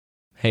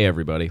Hey,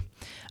 everybody.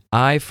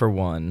 I, for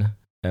one,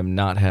 am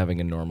not having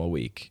a normal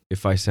week.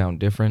 If I sound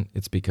different,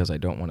 it's because I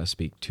don't want to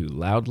speak too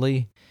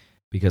loudly,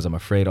 because I'm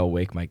afraid I'll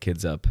wake my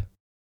kids up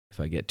if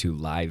I get too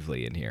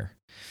lively in here.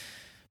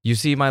 You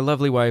see, my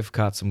lovely wife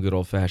caught some good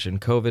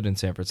old-fashioned COVID in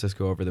San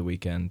Francisco over the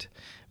weekend,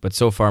 but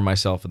so far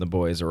myself and the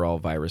boys are all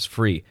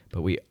virus-free,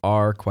 but we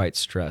are quite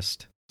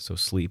stressed, so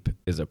sleep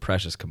is a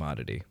precious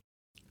commodity.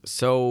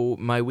 So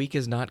my week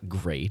is not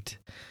great,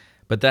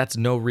 but that's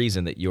no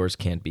reason that yours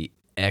can't be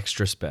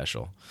extra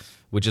special,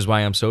 which is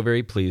why I'm so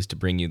very pleased to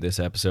bring you this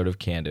episode of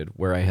Canndid,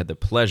 where I had the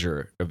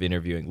pleasure of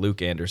interviewing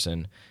Luke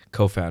Anderson,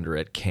 co-founder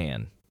at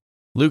Cann.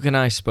 Luke and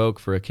I spoke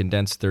for a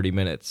condensed 30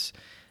 minutes,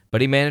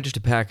 but he managed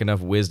to pack enough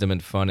wisdom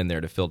and fun in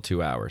there to fill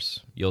 2 hours.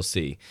 You'll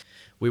see.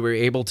 We were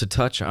able to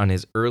touch on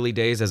his early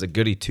days as a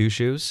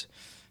goodie-two-shoes,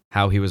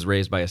 how he was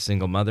raised by a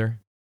single mother,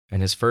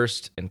 and his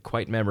first and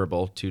quite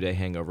memorable 2-day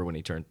hangover when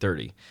he turned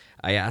 30.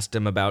 I asked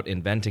him about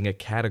inventing a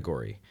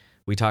category.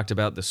 We talked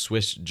about the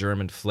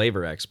Swiss-German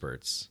flavor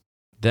experts.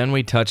 Then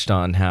we touched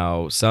on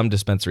how some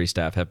dispensary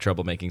staff have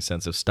trouble making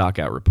sense of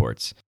stockout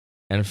reports.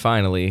 And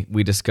finally,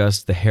 we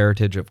discussed the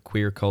heritage of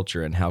queer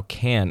culture and how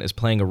Cann is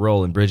playing a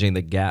role in bridging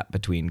the gap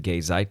between gay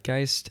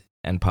Zeitgeist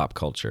and pop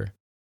culture.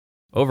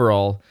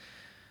 Overall,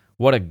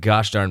 what a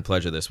gosh darn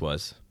pleasure this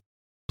was.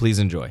 Please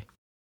enjoy.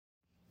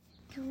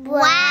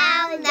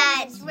 Wow,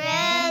 that's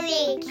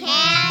really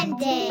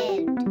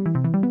candid.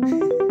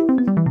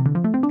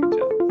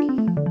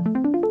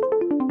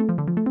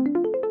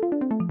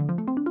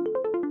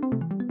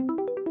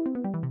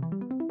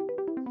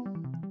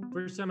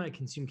 First time I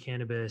consumed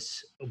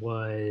cannabis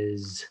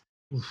was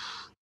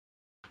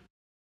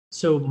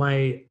so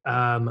my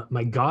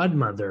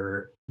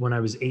godmother, when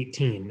I was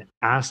 18,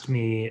 asked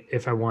me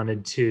if I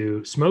wanted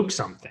to smoke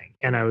something,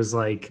 and I was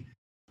like,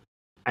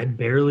 I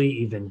barely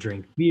even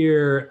drink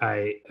beer.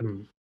 I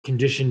am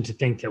conditioned to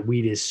think that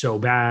weed is so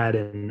bad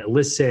and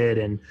illicit,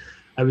 and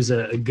I was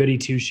a goody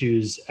two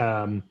shoes,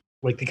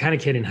 like the kind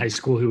of kid in high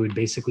school who would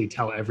basically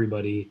tell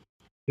everybody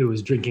who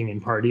was drinking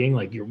and partying,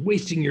 like, you're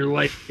wasting your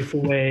life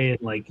away,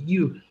 and like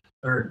you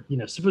are,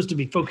 supposed to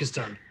be focused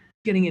on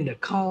getting into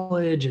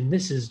college, and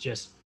this is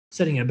just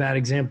setting a bad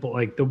example.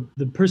 Like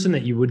the person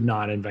that you would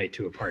not invite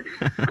to a party.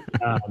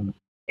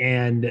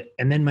 And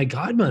then my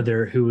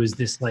godmother, who was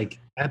this like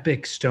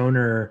epic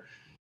stoner,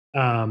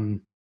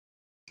 and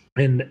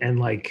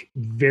like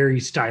very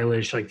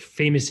stylish, like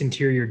famous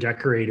interior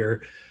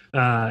decorator.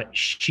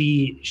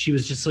 She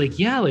was just like,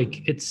 yeah,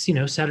 like it's,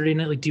 Saturday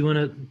night, like, do you want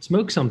to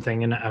smoke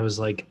something? And I was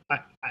like,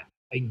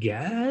 I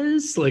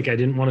guess, like, I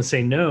didn't want to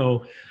say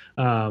no,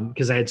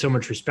 because I had so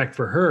much respect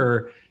for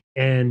her.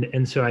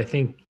 And so I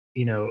think,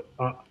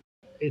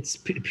 it's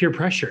peer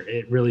pressure.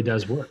 It really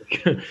does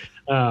work.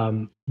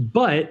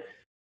 But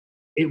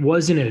it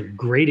wasn't a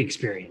great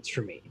experience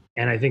for me.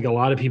 And I think a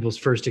lot of people's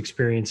first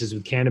experiences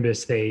with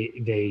cannabis,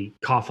 they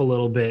cough a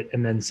little bit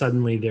and then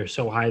suddenly they're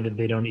so high that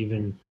they don't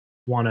even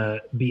want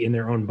to be in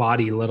their own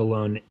body, let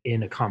alone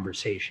in a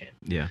conversation.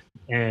 Yeah.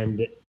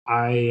 And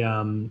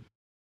I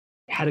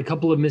had a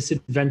couple of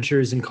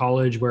misadventures in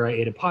college where I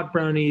ate a pot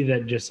brownie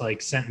that just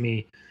like sent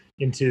me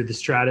into the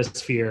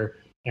stratosphere.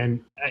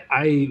 And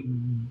I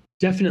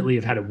definitely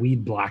have had a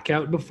weed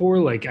blackout before.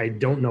 Like, I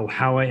don't know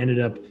how I ended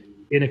up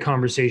in a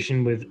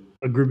conversation with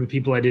a group of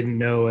people I didn't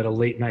know at a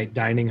late night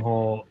dining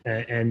hall,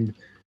 and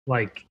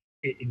like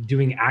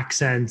doing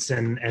accents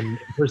and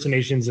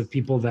impersonations of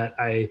people that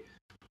I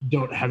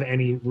don't have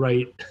any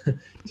right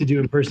to do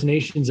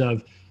impersonations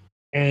of.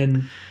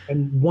 And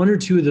one or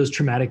two of those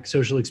traumatic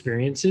social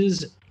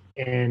experiences,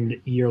 and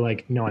you're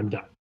like, no, I'm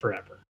done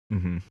forever.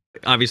 Mm-hmm.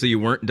 Obviously, you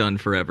weren't done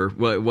forever.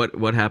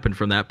 What happened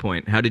from that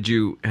point? How did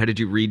you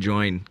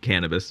rejoin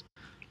cannabis?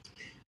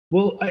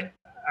 Well,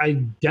 I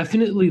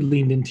definitely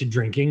leaned into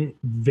drinking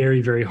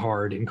very, very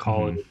hard in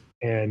college,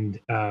 and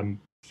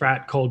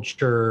frat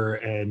culture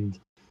and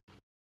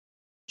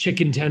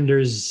chicken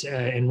tenders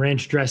and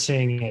ranch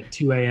dressing at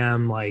 2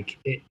 a.m. Like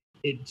it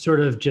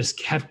sort of just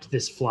kept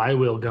this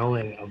flywheel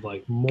going of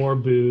like more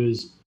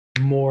booze,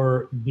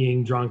 more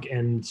being drunk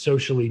and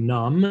socially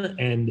numb.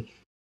 And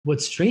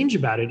what's strange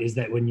about it is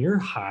that when you're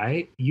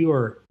high, you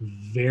are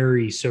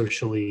very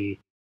socially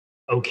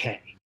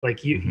okay.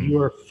 Like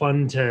you are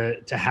fun to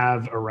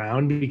have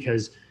around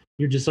because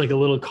you're just like a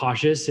little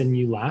cautious and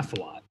you laugh a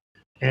lot.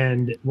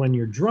 And when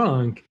you're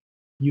drunk,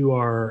 you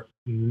are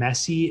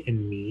messy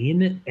and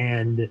mean,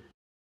 and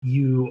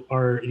you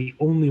are the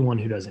only one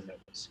who doesn't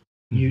notice.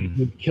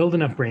 You've killed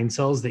enough brain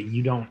cells that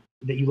you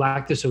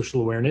lack the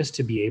social awareness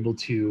to be able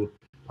to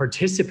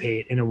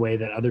participate in a way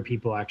that other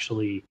people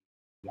actually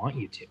want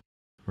you to.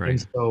 Right.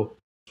 And so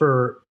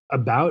for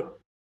about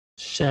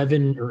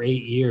 7 or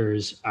 8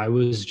 years, I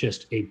was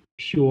just a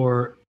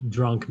pure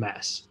drunk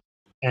mess.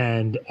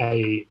 And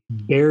I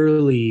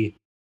barely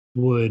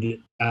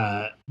would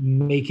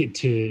make it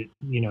to,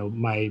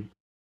 my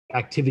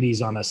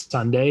activities on a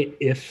Sunday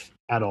if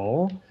at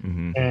all,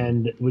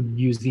 and would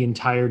use the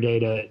entire day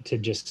to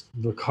just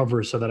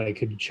recover so that I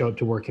could show up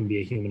to work and be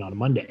a human on a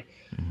Monday.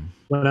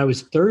 When I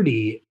was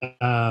 30,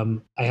 I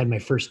had my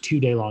first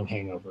 2-day long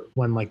hangover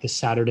when like the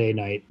Saturday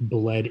night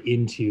bled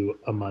into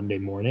a Monday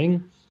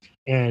morning.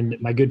 And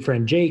my good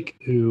friend Jake,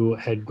 who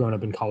had grown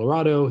up in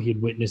Colorado, he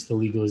had witnessed the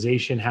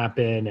legalization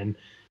happen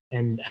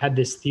and had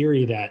this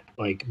theory that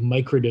like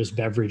microdose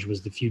beverage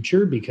was the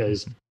future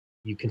because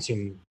you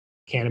consume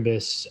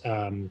cannabis.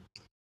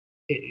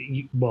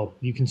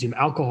 You consume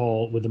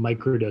alcohol with a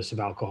microdose of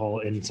alcohol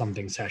in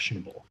something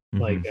sessionable,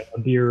 like a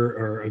beer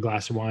or a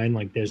glass of wine.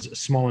 Like there's a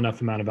small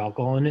enough amount of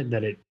alcohol in it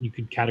that you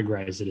could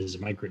categorize it as a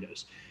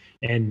microdose.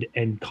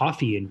 And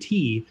coffee and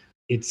tea,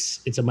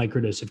 it's a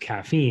microdose of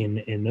caffeine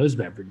in those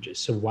beverages.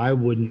 So why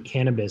wouldn't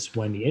cannabis,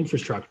 when the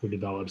infrastructure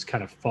develops,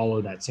 kind of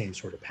follow that same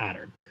sort of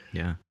pattern?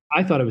 Yeah.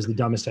 I thought it was the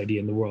dumbest idea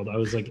in the world. I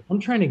was like, I'm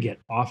trying to get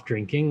off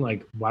drinking.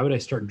 Like, why would I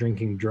start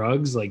drinking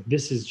drugs? Like,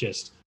 this is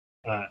just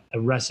a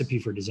recipe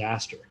for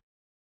disaster.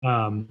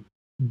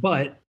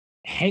 But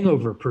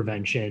hangover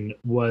prevention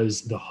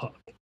was the hook.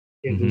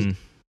 It was,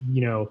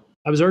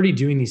 I was already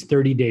doing these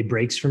 30-day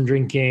breaks from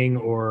drinking,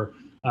 or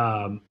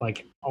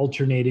like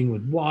alternating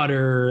with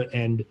water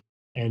and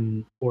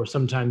or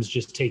sometimes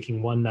just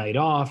taking one night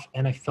off.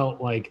 And I felt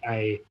like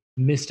I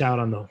missed out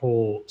on the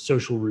whole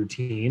social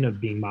routine of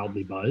being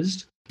mildly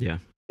buzzed. Yeah.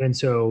 And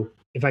so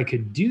if I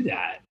could do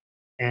that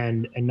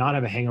and not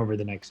have a hangover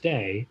the next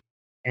day,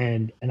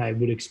 and I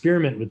would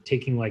experiment with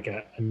taking like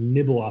a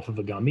nibble off of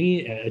a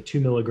gummy, a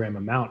 2 milligram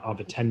amount off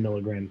a 10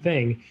 milligram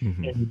thing,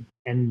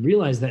 and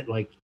realize that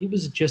like it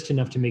was just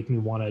enough to make me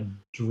want to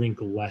drink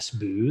less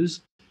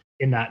booze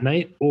in that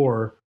night,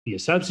 or be a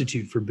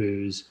substitute for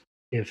booze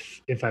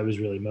if I was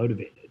really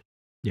motivated.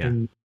 Yeah.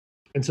 And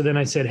so then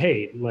I said,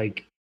 hey,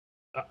 like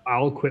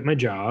I'll quit my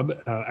job.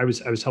 I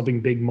was helping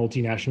big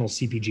multinational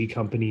CPG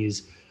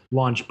companies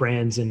launch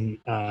brands and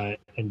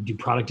do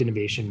product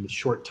innovation with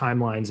short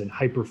timelines and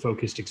hyper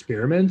focused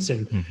experiments.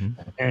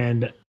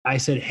 And I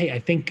said, hey, I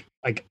think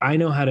like I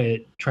know how to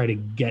try to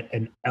get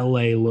an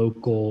LA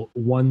local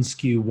one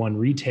SKU, one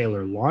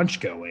retailer launch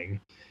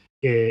going.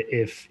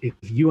 If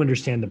you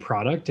understand the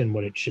product and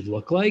what it should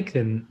look like,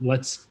 then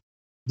let's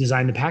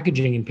design the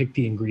packaging and pick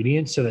the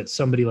ingredients so that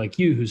somebody like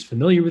you who's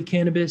familiar with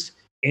cannabis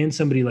and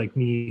somebody like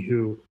me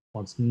who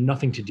wants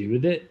nothing to do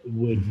with it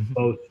would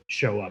both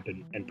show up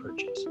and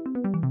purchase.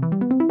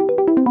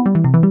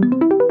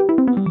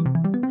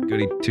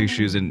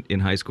 Goodie-two-shoes in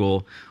high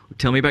school.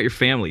 Tell me about your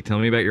family. Tell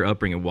me about your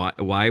upbringing.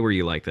 Why were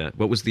you like that?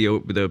 What was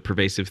the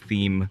pervasive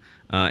theme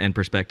and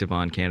perspective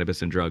on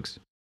cannabis and drugs?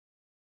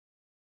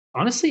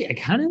 Honestly, I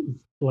kind of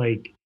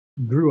like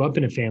grew up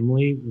in a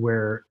family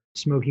where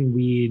smoking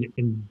weed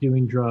and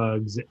doing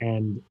drugs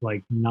and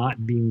like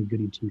not being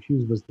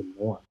goody-two-shoes was the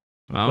norm.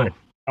 Wow. But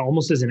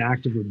almost as an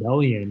act of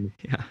rebellion,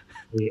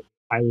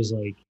 I was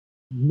like,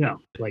 no,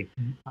 like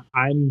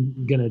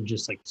I'm gonna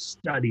just like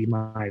study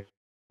my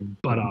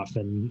butt off,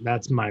 and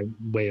that's my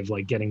way of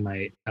like getting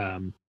my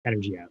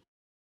energy out.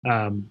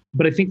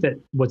 But I think that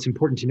what's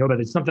important to know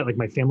about it's not that like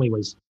my family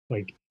was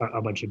like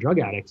a bunch of drug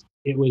addicts.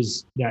 It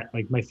was that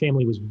like my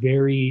family was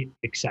very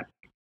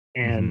accepting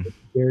and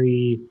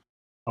very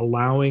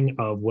allowing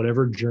of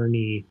whatever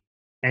journey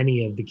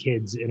any of the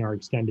kids in our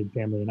extended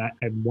family. And I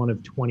had one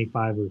of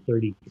 25 or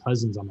 30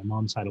 cousins on my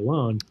mom's side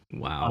alone.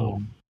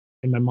 Wow.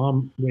 And my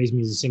mom raised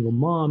me as a single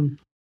mom.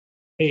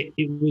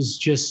 It was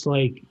just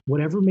like,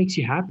 whatever makes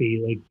you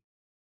happy, like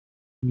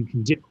you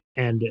can do.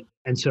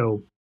 And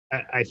so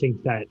I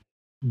think that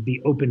the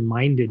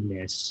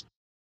open-mindedness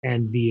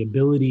and the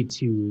ability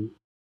to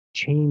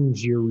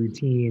change your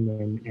routine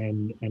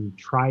and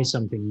try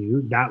something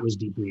new, that was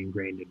deeply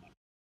ingrained in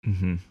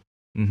me.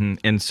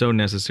 And so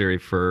necessary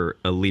for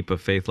a leap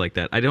of faith like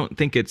that. I don't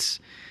think it's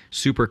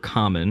super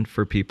common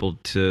for people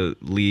to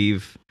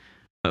leave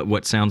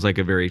what sounds like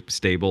a very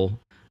stable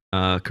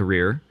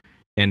career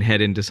and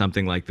head into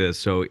something like this.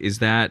 So does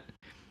that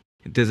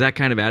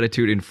kind of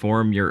attitude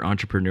inform your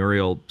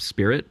entrepreneurial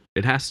spirit?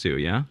 It has to,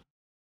 yeah?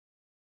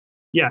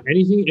 Yeah,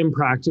 anything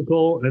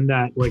impractical and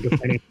that like a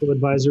financial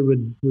advisor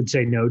would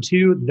say no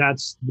to,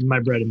 that's my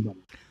bread and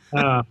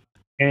butter.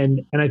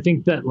 And I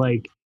think that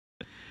like,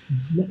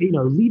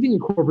 leaving a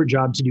corporate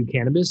job to do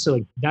cannabis, so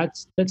like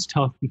that's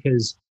tough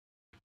because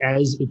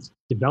as it's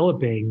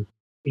developing,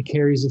 it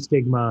carries a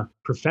stigma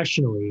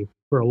professionally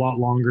for a lot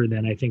longer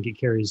than I think it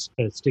carries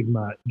a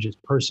stigma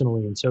just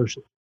personally and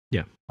socially.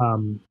 Yeah.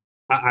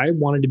 I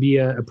wanted to be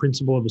a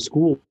principal of a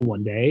school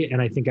one day,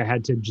 and I think I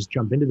had to just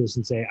jump into this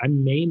and say, I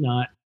may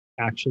not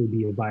actually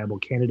be a viable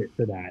candidate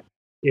for that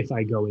if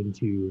I go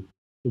into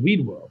the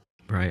weed world.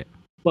 Right.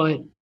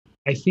 But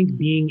I think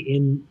being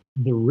in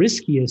the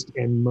riskiest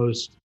and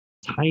most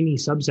tiny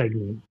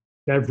subsegment,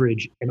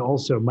 beverage and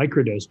also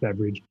microdose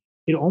beverage,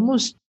 it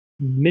almost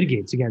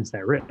mitigates against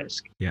that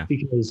risk. Yeah.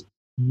 Because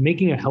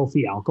making a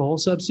healthy alcohol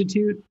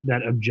substitute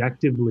that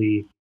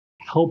objectively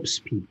helps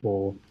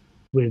people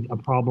with a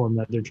problem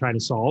that they're trying to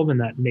solve and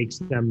that makes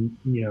them,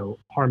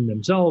 harm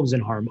themselves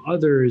and harm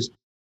others,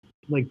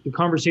 like the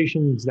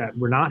conversations that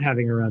we're not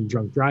having around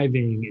drunk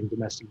driving and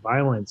domestic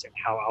violence and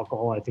how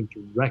alcohol, I think,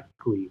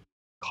 directly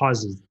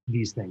causes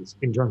these things.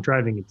 In drunk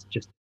driving,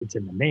 it's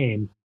in the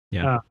name.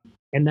 Yeah.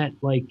 And that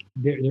like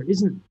there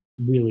isn't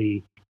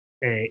really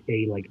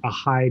a like a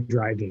high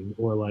driving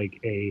or like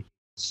a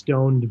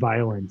stoned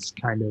violence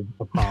kind of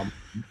a problem.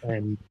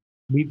 And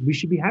we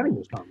should be having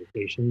those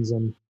conversations.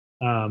 And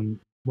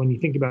when you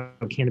think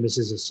about cannabis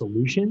as a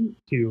solution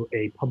to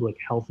a public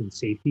health and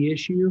safety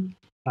issue,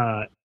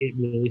 it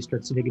really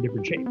starts to take a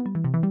different shape.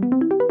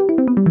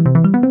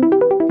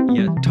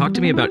 Yeah, talk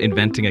to me about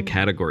inventing a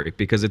category,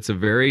 because it's a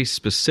very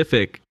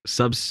specific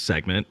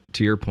subsegment,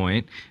 to your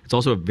point. It's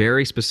also a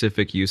very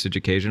specific usage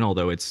occasion,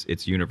 although it's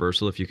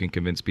universal if you can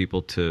convince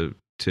people to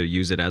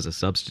use it as a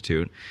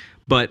substitute.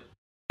 But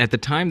at the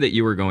time that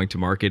you were going to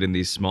market in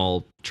these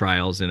small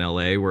trials in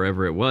LA,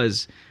 wherever it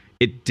was,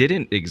 it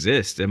didn't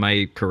exist. Am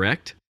I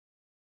correct?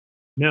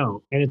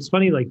 No. And it's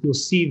funny, like you'll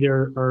see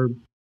there are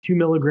 2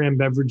 milligram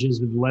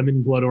beverages with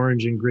lemon, blood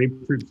orange, and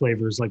grapefruit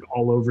flavors like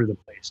all over the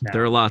place now.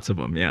 There are lots of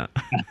them, yeah.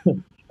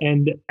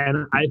 And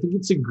I think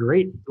it's a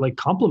great like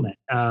compliment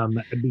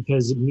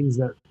because it means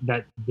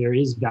that there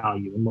is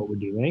value in what we're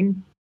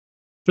doing.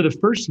 For the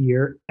first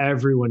year,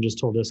 everyone just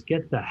told us,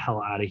 get the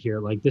hell out of here.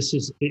 Like this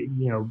is,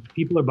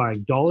 people are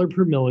buying $1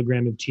 per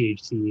milligram of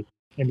THC,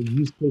 and the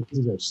use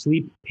cases are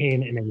sleep,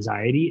 pain, and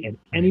anxiety. And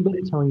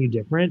anybody telling you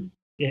different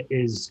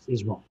is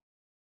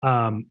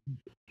wrong.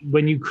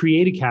 When you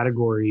create a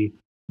category,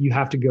 you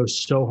have to go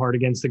so hard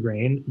against the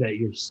grain that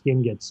your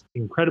skin gets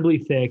incredibly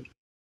thick.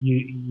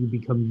 You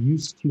become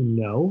used to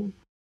no,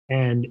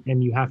 and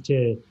you have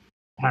to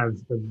have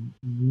a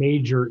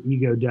major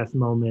ego death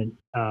moment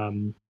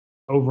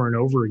over and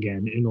over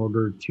again in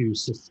order to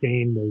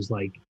sustain those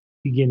like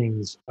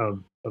beginnings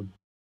of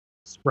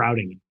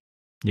sprouting.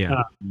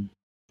 Yeah.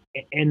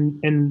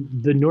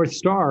 And the North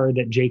Star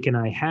that Jake and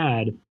I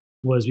had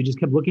was we just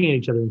kept looking at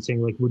each other and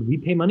saying, like, would we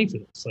pay money for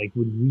this? Like,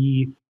 would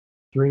we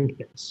drink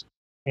this?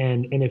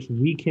 And if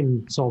we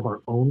can solve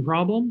our own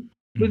problem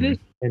with it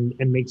and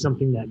make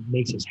something that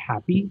makes us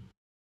happy,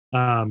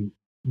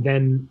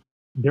 then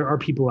there are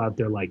people out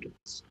there like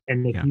us.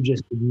 And if you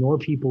just ignore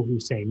people who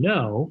say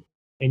no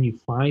and you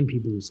find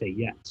people who say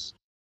yes,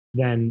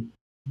 then,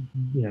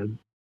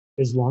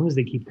 as long as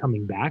they keep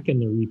coming back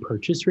and the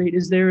repurchase rate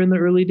is there in the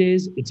early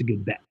days, it's a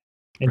good bet.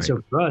 And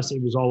so for us,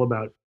 it was all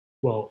about,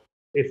 well,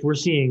 if we're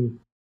seeing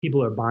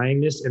people are buying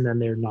this and then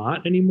they're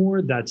not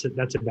anymore, that's a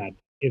bad.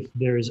 If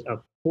there's a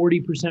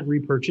 40%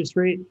 repurchase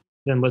rate,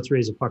 then let's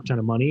raise a fuck ton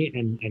of money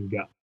and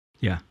go.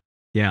 Yeah.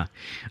 Yeah.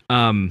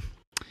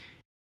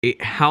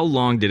 How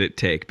long did it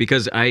take?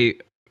 Because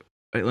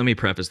let me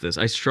preface this.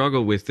 I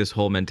struggle with this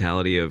whole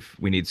mentality of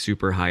we need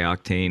super high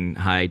octane,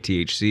 high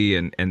THC,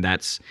 and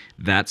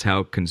that's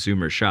how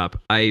consumers shop.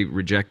 I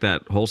reject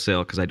that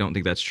wholesale because I don't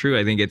think that's true.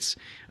 I think it's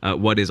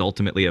what is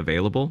ultimately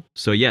available.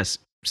 So yes,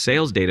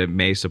 sales data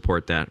may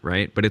support that,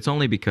 right? But it's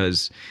only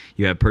because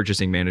you have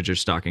purchasing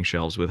managers stocking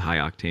shelves with high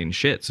octane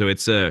shit. So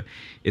it's a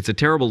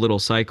terrible little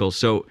cycle.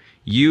 So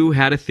you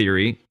had a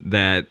theory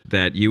that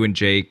you and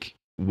Jake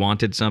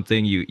wanted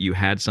something, you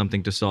had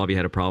something to solve, you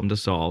had a problem to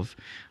solve.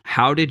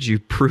 How did you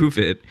prove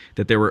it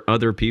that there were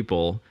other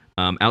people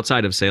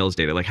outside of sales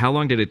data? Like, how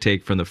long did it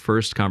take from the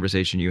first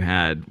conversation you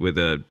had with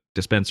a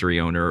dispensary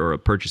owner or a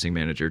purchasing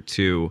manager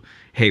to,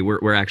 hey,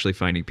 we're actually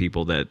finding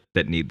people that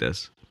need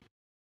this?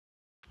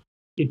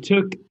 It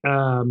took,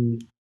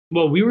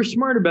 we were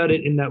smart about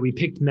it in that we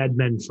picked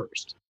MedMen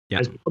first. Yeah.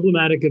 As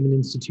problematic of an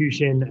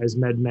institution as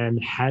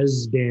MedMen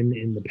has been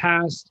in the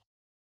past,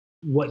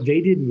 what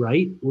they did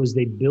right was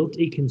they built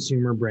a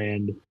consumer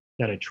brand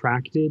that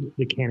attracted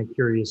the Cann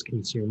Curious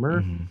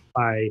consumer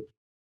by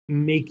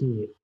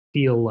making it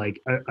feel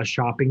like a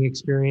shopping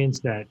experience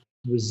that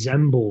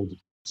resembled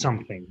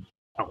something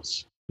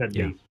else that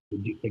they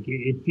would do. Like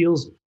it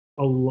feels,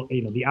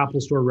 the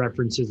Apple Store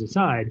references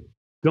aside,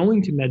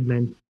 going to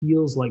MedMen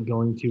feels like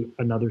going to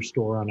another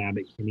store on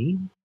Abbot Kinney,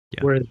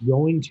 whereas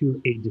going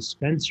to a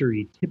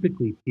dispensary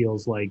typically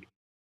feels like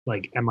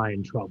am I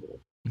in trouble?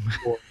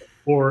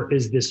 or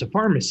is this a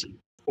pharmacy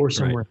or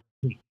somewhere?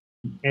 Right.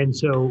 And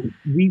so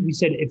we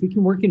said, if it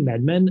can work in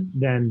MedMen,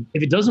 then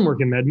if it doesn't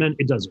work in MedMen,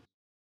 it doesn't.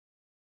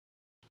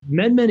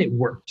 MedMen, it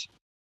worked.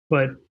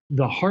 But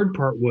the hard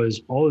part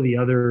was all of the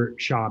other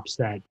shops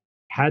that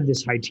had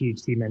this high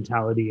THC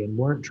mentality and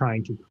weren't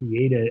trying to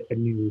create a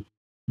new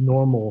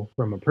normal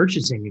from a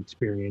purchasing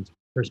experience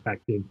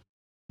perspective,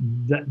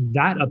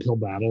 that uphill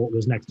battle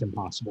was next to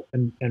impossible.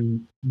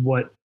 And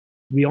what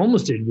we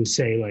almost did was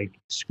say, like,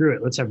 screw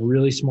it, let's have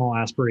really small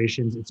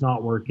aspirations. It's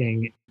not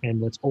working,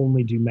 and let's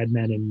only do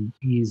MedMen and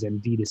E's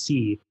and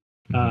D2C.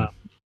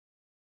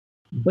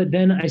 But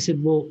then I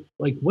said, well,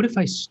 like, what if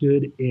I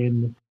stood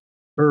in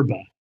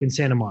Urba in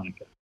Santa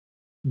Monica,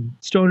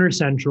 Stoner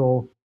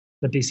Central,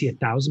 that they see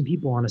 1,000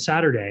 people on a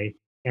Saturday,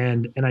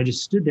 and I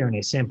just stood there and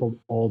I sampled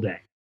all day.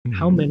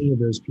 How many of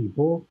those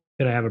people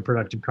could I have a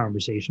productive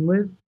conversation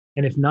with?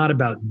 And if not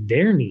about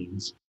their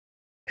needs,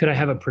 could I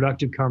have a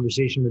productive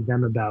conversation with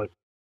them about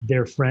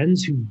their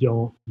friends who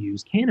don't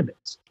use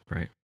cannabis?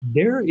 Right.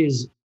 There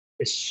is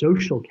a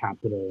social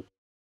capital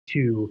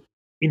to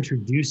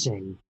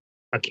introducing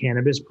a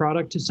cannabis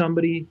product to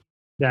somebody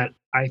that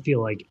I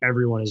feel like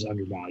everyone is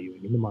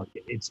undervaluing in the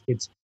market. It's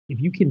if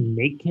you can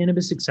make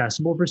cannabis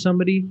accessible for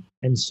somebody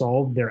and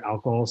solve their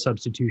alcohol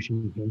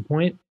substitution pain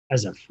point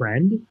as a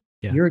friend,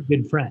 Yeah. you're a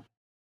good friend.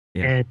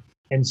 Yeah.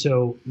 And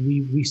so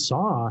we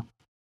saw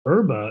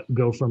Herba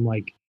go from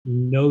like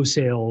no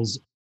sales,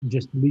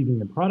 just leaving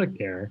the product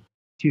there,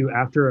 to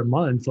after a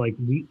month, like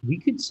we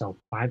could sell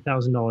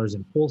 $5,000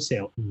 in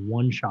wholesale in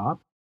one shop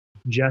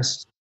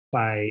just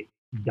by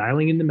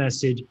dialing in the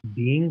message,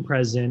 being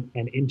present,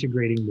 and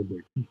integrating with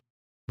their team.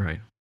 Right.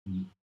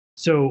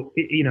 So,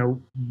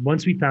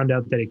 once we found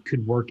out that it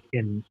could work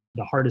in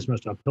the hardest,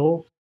 most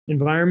uphill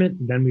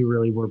environment, then we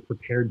really were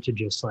prepared to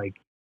just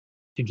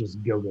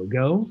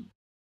go.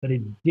 But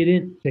it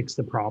didn't fix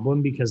the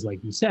problem because,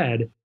 like you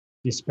said,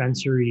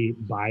 dispensary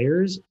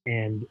buyers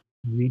and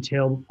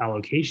retail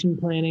allocation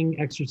planning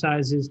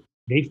exercises,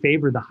 they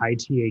favor the high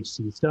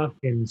THC stuff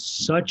in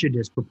such a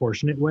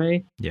disproportionate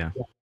way. Yeah.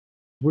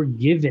 We're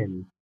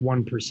given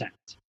 1%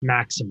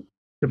 maximum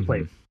to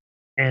play.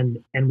 Mm-hmm.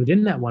 And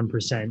within that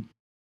 1%,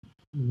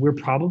 we're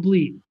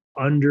probably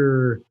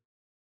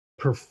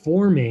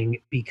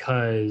underperforming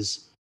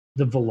because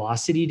the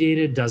velocity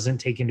data doesn't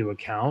take into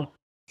account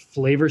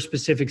flavor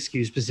specific,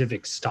 SKU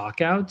specific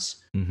stockouts,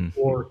 Mm-hmm.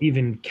 or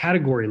even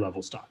category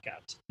level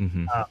stockouts.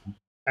 Mm-hmm.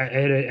 I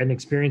had an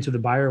experience with a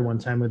buyer one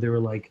time where they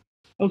were like,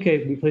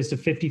 okay, we placed a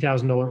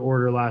 $50,000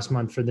 order last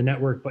month for the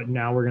network, but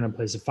now we're going to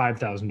place a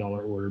 $5,000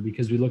 order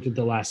because we looked at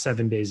the last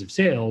 7 days of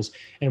sales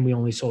and we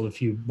only sold a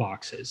few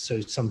boxes.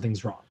 So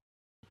something's wrong.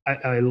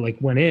 I like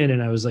went in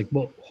and I was like,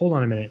 well, hold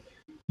on a minute.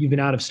 You've been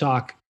out of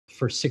stock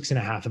for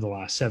 6.5 of the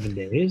last 7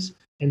 days.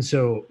 And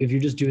so if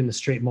you're just doing the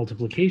straight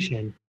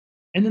multiplication,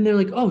 and then they're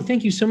like, oh,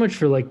 thank you so much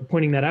for like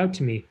pointing that out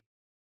to me.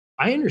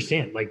 I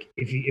understand. Like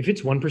if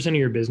it's 1% of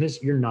your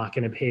business, you're not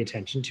going to pay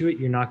attention to it.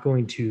 You're not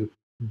going to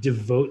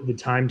devote the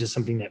time to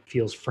something that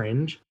feels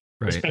fringe,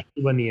 Right.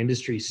 especially when the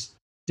industry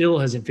still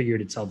hasn't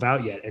figured itself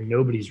out yet and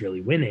nobody's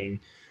really winning.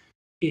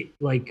 I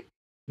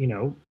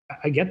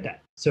get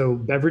that. So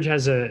beverage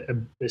has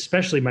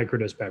especially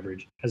microdose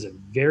beverage has a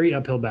very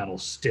uphill battle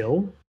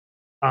still.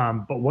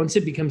 But once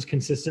it becomes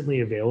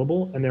consistently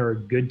available and there are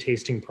good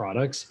tasting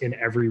products in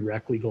every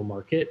rec legal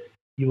market,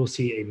 you will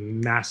see a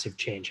massive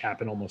change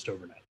happen almost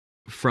overnight.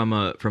 From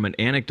an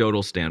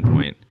anecdotal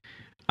standpoint,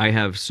 I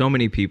have so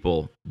many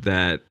people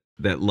that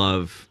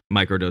love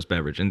microdose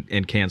beverage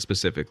and Cann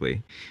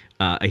specifically.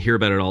 I hear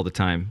about it all the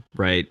time,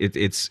 right?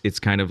 It's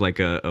kind of like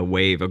a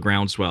wave, a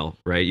groundswell,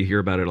 right? You hear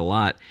about it a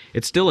lot.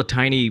 It's still a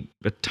tiny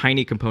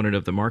component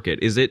of the market.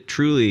 Is it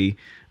truly?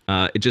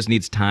 It just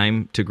needs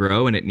time to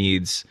grow, and it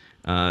needs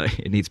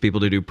people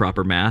to do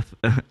proper math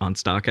on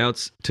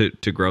stockouts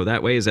to grow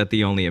that way. Is that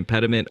the only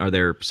impediment? Are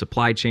there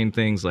supply chain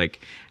things?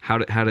 Like how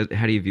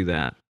do you view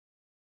that?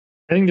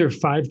 I think there are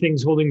 5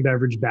 things holding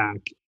beverage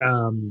back.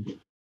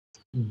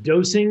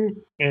 Dosing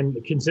and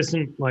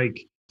consistent,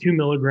 like 2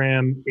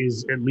 milligram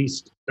is at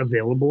least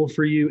available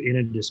for you in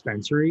a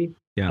dispensary.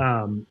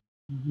 Yeah.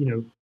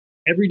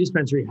 Every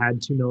dispensary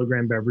had 2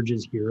 milligram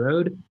beverages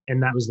heroed,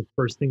 and that was the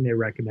first thing they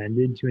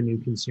recommended to a new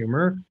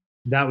consumer.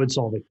 That would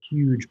solve a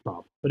huge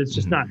problem, but it's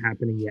just not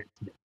happening yet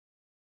today.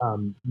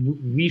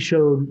 We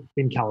showed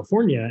in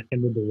California,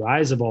 and with the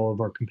rise of all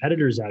of our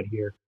competitors out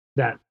here,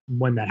 that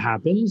when that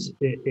happens,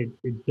 it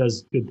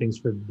does good things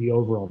for the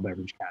overall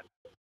beverage category.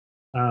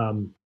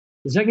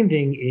 The second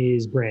thing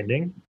is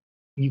branding.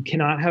 You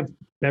cannot have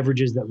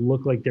beverages that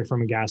look like they're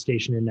from a gas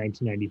station in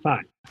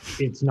 1995.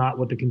 It's not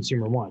what the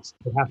consumer wants.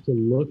 They have to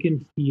look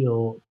and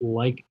feel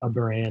like a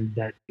brand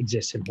that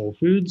exists in Whole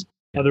Foods.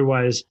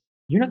 Otherwise,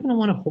 you're not going to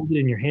want to hold it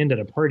in your hand at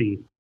a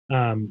party.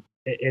 And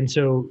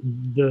so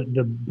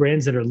the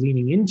brands that are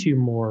leaning into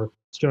more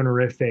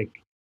stonerific,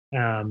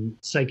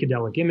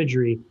 psychedelic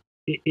imagery,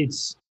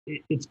 it's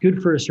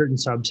good for a certain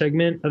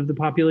subsegment of the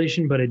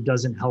population, but it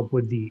doesn't help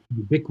with the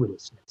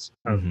ubiquitousness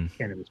of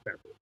cannabis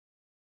beverage.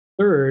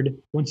 Third,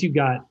 once you've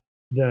got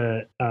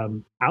the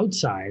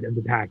outside of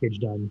the package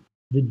done,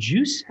 the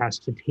juice has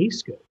to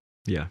taste good.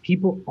 Yeah.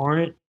 People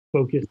aren't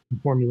focused on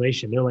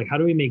formulation. They're like, how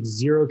do we make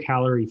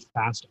 0-calorie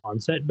fast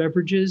onset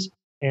beverages?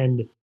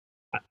 And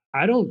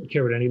I don't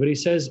care what anybody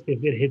says.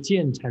 If it hits you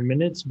in 10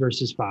 minutes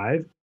versus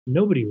 5,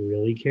 nobody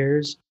really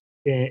cares.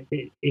 If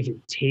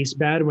it tastes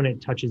bad when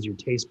it touches your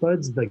taste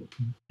buds, like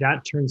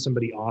that turns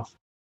somebody off,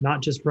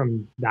 not just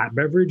from that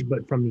beverage,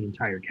 but from the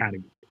entire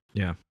category.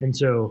 Yeah. And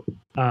so,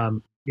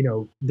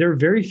 there are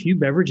very few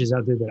beverages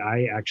out there that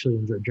I actually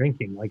enjoy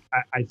drinking. Like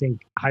I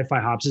think Hi-Fi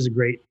Hops is a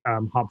great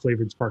hop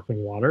flavored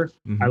sparkling water.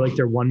 I like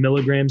their 1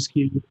 milligram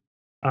SKU.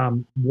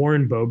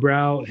 Warren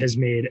Bobrow has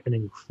made an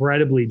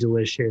incredibly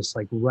delicious,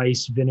 like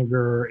rice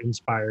vinegar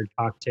inspired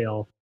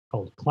cocktail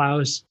called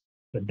Klaus,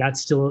 but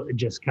that's still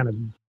just kind of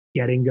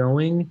getting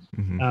going.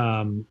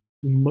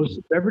 Most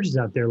beverages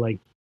out there, like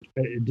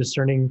a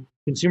discerning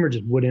consumer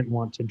just wouldn't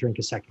want to drink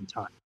a second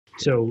time.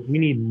 So we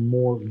need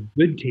more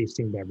good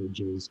tasting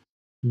beverages,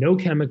 no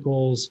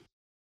chemicals,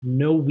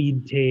 no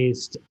weed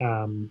taste,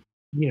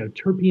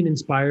 terpene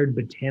inspired,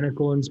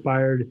 botanical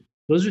inspired.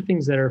 Those are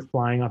things that are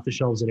flying off the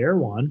shelves at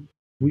Erewhon.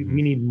 We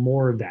need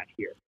more of that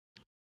here.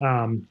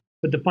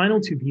 But the final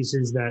two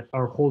pieces that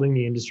are holding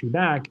the industry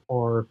back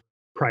are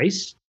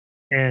price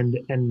and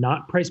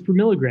not price per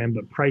milligram,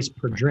 but price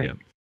per drink.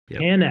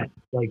 Yep. And at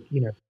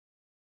 $3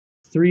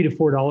 to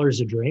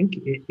 $4 a drink,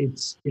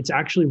 it's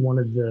actually one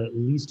of the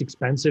least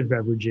expensive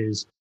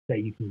beverages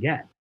that you can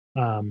get.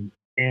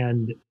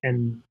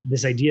 And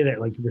this idea that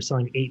like we're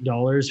selling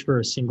 $8 for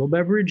a single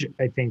beverage,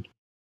 I think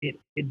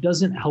it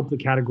doesn't help the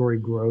category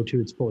grow to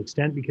its full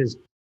extent, because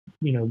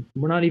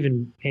we're not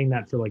even paying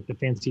that for like the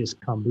fanciest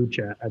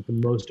kombucha at the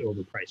most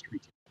overpriced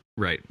retail.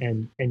 Right.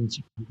 And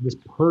this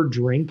per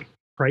drink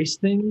price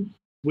thing,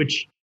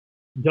 which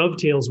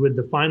dovetails with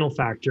the final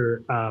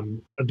factor,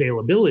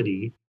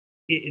 availability.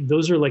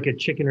 Those are like a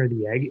chicken or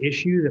the egg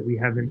issue that we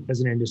haven't,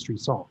 as an industry,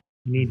 solved.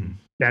 You need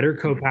better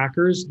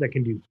co-packers that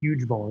can do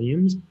huge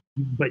volumes,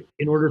 but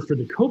in order for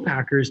the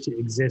co-packers to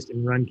exist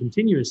and run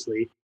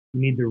continuously,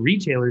 you need the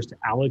retailers to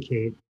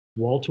allocate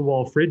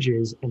wall-to-wall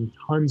fridges and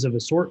tons of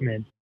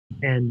assortment,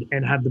 and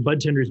have the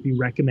bud tenders be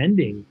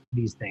recommending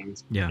these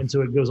things. Yeah. And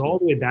so it goes all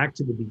the way back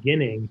to the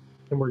beginning,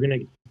 and we're going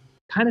to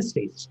kind of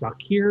stay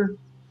stuck here,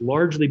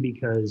 largely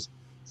because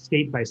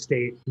state by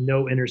state,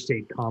 no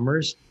interstate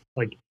commerce.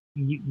 Like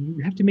you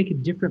have to make a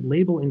different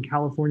label in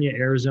California,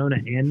 Arizona,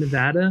 and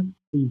Nevada.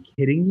 Are you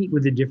kidding me?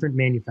 With a different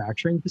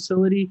manufacturing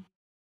facility?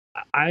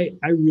 I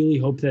really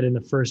hope that in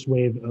the first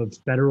wave of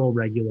federal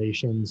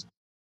regulations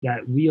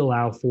that we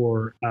allow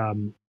for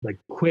like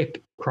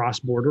quick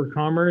cross-border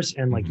commerce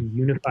and like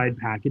unified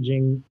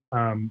packaging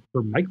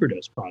for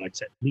microdose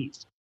products at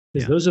least,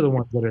 because those are the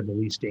ones that are the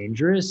least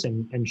dangerous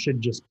and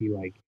should just be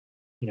like,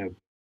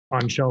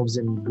 on shelves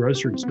in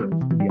grocery stores,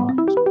 to be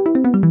honest.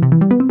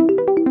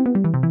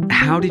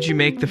 How did you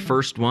make the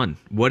first one?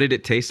 What did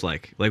it taste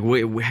like? Like,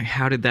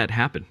 how did that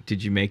happen?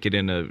 Did you make it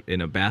in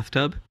a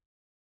bathtub?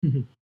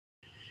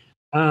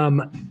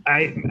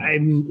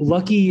 I'm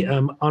lucky.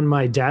 On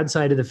my dad's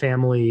side of the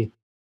family,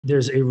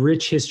 there's a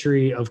rich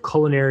history of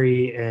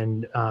culinary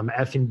and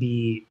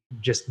F&B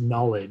just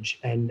knowledge,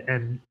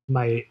 and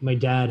my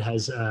dad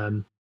has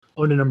owned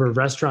a number of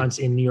restaurants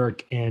in New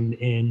York and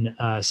in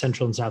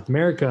Central and South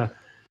America.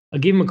 I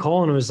gave him a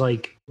call and was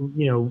like,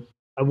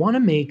 I want to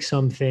make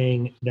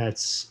something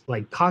that's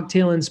like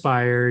cocktail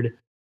inspired,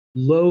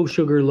 low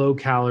sugar, low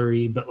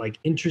calorie, but like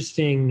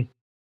interesting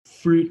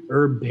fruit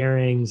herb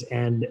pairings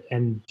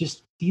and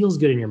just feels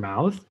good in your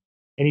mouth.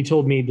 And he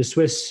told me the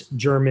Swiss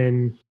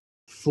German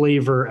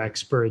flavor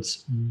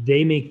experts,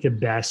 they make the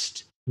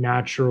best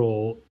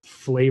natural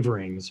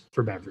flavorings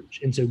for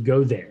beverage. And so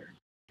go there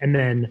and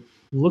then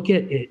look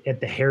at it at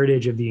the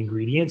heritage of the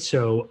ingredients.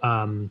 So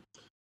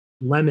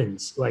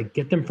lemons, like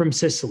get them from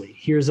Sicily.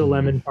 Here's a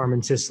lemon farm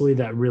in Sicily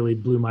that really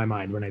blew my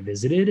mind when I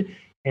visited.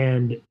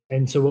 And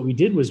so what we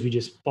did was we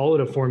just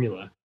followed a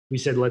formula. We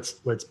said, let's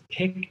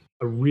pick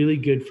a really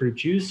good fruit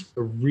juice,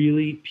 a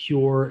really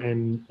pure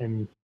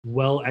and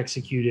well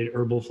executed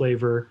herbal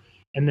flavor.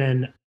 And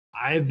then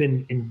I've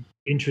been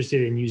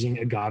interested in using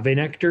agave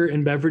nectar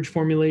in beverage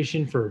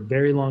formulation for a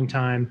very long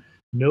time.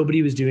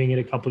 Nobody was doing it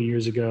a couple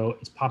years ago.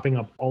 It's popping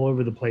up all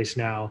over the place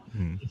now.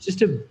 It's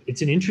just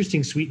it's an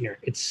interesting sweetener.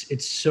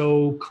 It's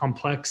so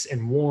complex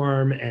and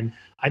warm, and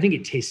I think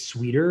it tastes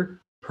sweeter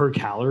per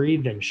calorie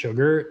than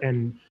sugar.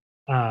 And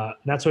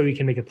that's why we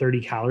can make a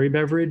 30-calorie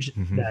beverage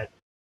that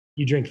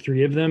you drink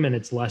 3 of them and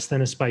it's less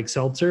than a spiked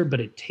seltzer, but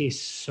it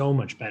tastes so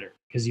much better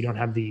because you don't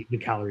have the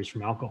calories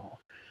from alcohol.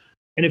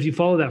 And if you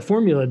follow that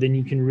formula, then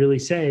you can really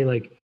say,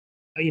 like,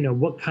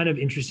 what kind of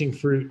interesting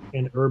fruit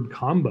and herb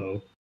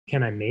combo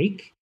can I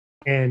make?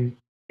 And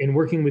in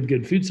working with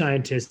good food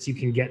scientists, you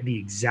can get the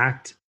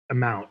exact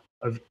amount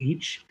of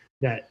each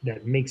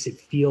that makes it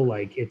feel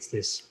like it's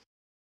this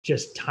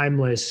just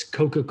timeless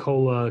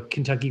Coca-Cola,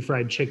 Kentucky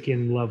Fried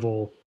Chicken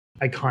level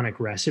iconic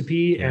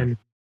recipe. Yeah. And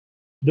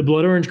the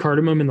blood orange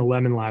cardamom and the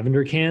lemon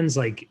lavender cans,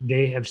 like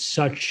they have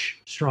such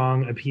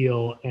strong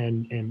appeal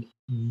and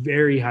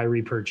very high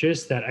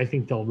repurchase that I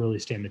think they'll really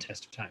stand the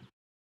test of time.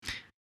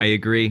 I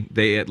agree.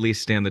 They at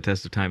least stand the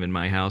test of time in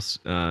my house.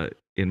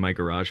 In my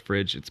garage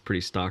fridge, it's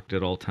pretty stocked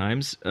at all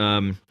times.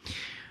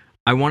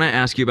 I want to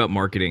ask you about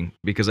marketing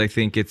because I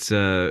think it's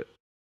a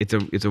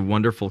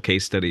wonderful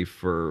case study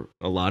for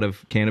a lot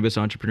of cannabis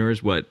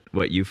entrepreneurs. What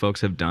you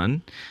folks have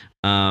done.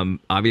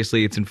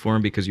 Obviously, it's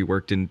informed because you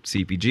worked in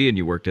CPG and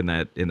you worked in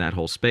that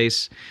whole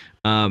space.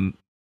 How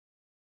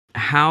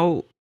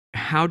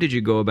did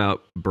you go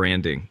about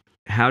branding?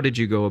 How did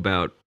you go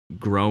about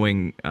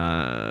growing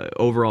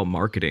overall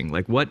marketing?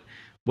 Like what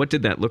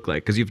did that look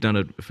like? Because you've done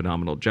a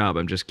phenomenal job.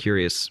 I'm just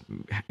curious,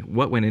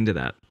 what went into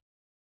that?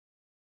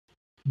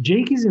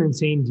 Jake is an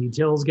insane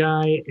details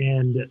guy,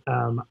 and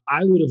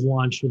I would have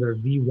launched with our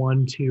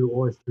V1, 2,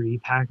 or 3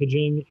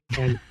 packaging,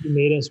 and he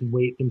made us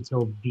wait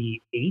until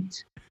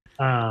V8.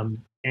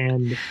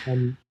 And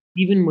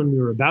even when we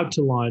were about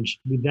to launch,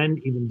 we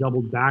then even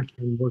doubled back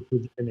and worked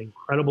with an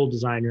incredible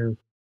designer,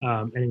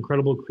 an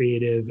incredible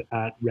creative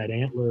at Red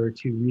Antler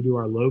to redo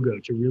our logo,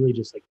 to really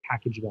just like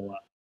package it all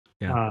up.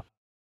 Yeah.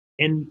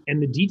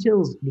 and the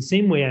details, the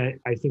same way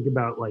I think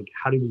about like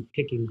how do we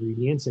pick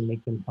ingredients and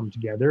make them come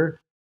together.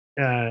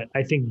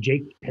 I think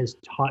Jake has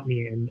taught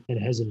me and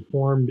has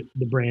informed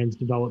the brand's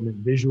development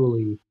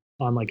visually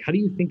on like how do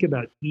you think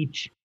about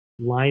each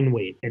line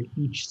weight and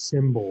each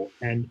symbol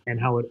and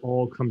how it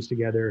all comes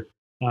together.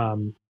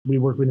 We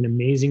work with an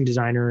amazing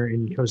designer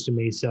in Costa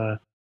Mesa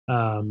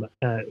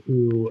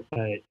who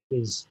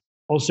is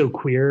also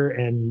queer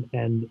and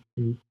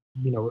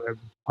a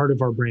part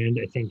of our brand.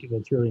 I think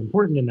that's really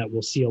important and that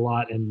we'll see a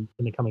lot in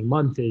the coming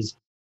month is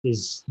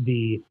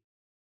the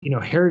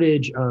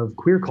heritage of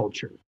queer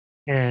culture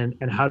and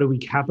how do we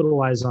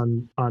capitalize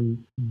on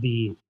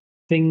the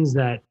things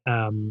that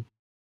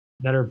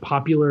are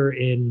popular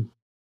in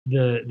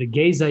the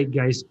gay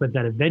zeitgeist, but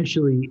that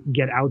eventually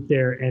get out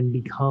there and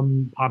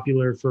become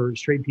popular for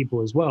straight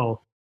people as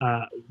well.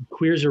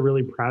 Queers are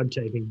really proud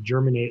to, I think,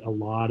 germinate a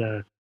lot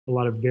of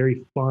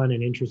very fun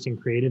and interesting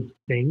creative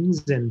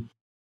things, and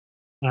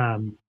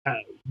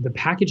the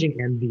packaging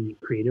and the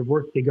creative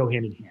work, they go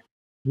hand in hand.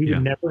 We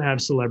would never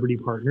have celebrity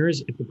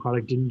partners if the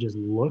product didn't just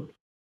look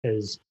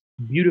as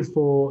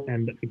beautiful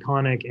and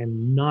iconic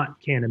and not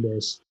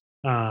cannabis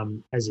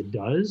as it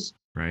does.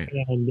 Right.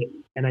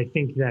 And I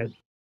think that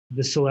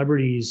the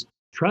celebrities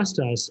trust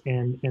us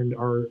and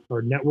our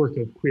network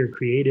of queer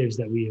creatives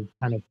that we have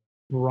kind of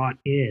brought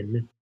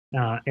in.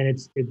 And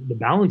it's the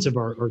balance of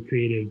our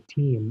creative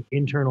team,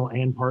 internal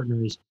and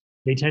partners.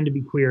 They tend to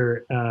be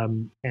queer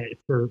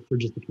for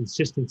just the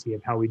consistency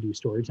of how we do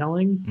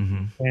storytelling.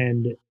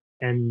 Mm-hmm.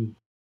 And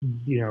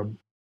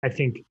I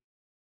think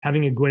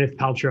having a Gwyneth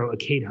Paltrow, a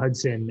Kate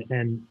Hudson,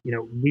 and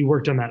we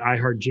worked on that I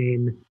Heart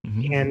Jane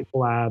Cann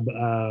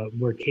collab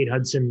where Kate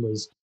Hudson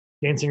was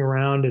dancing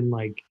around and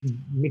like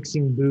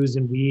mixing booze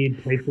and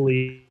weed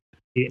playfully,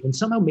 and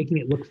somehow making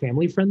it look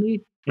family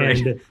friendly.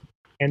 Right.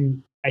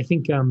 And I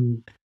think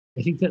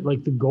that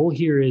like the goal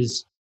here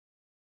is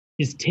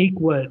take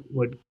what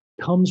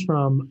comes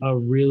from a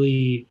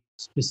really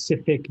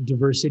specific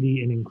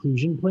diversity and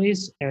inclusion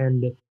place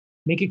and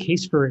make a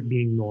case for it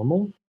being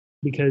normal,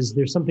 because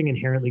there's something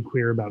inherently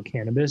queer about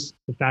cannabis.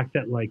 The fact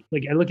that like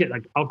I look at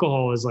like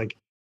alcohol as like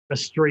a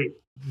straight,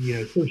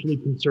 socially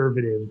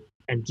conservative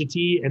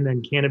entity, and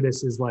then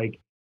cannabis is like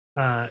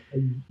a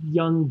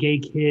young gay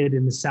kid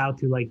in the South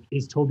who like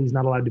is told he's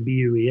not allowed to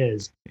be who he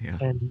is. Yeah.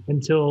 And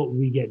until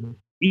we get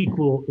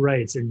equal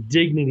rights and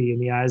dignity in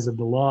the eyes of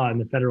the law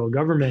and the federal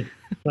government,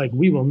 like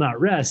we will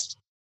not rest.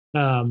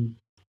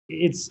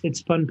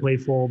 It's fun,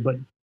 playful, but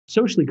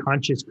socially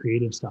conscious,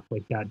 creative stuff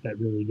like that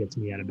really gets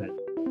me out of bed.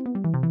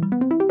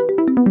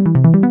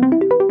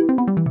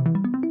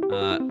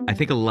 I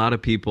think a lot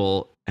of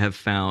people have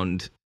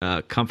found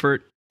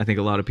comfort. I think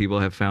a lot of people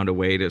have found a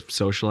way to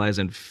socialize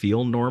and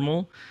feel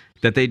normal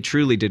that they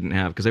truly didn't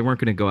have because they weren't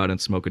going to go out and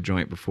smoke a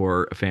joint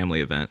before a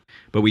family event.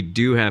 But we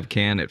do have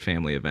Cann at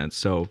family events.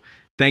 So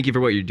thank you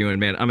for what you're doing,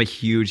 man. I'm a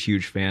huge,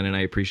 huge fan, and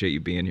I appreciate you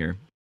being here.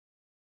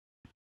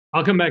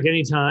 I'll come back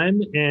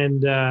anytime,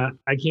 and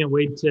I can't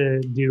wait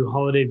to do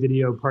holiday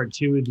video part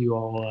 2 with you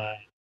all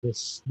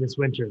this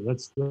winter.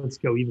 Let's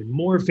go even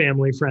more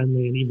family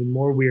friendly and even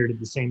more weird at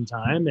the same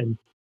time. And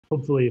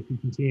hopefully, if we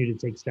continue to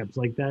take steps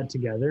like that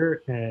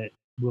together,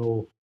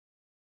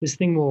 this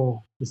thing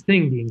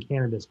being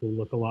cannabis will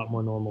look a lot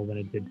more normal than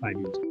it did 5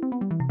 years ago.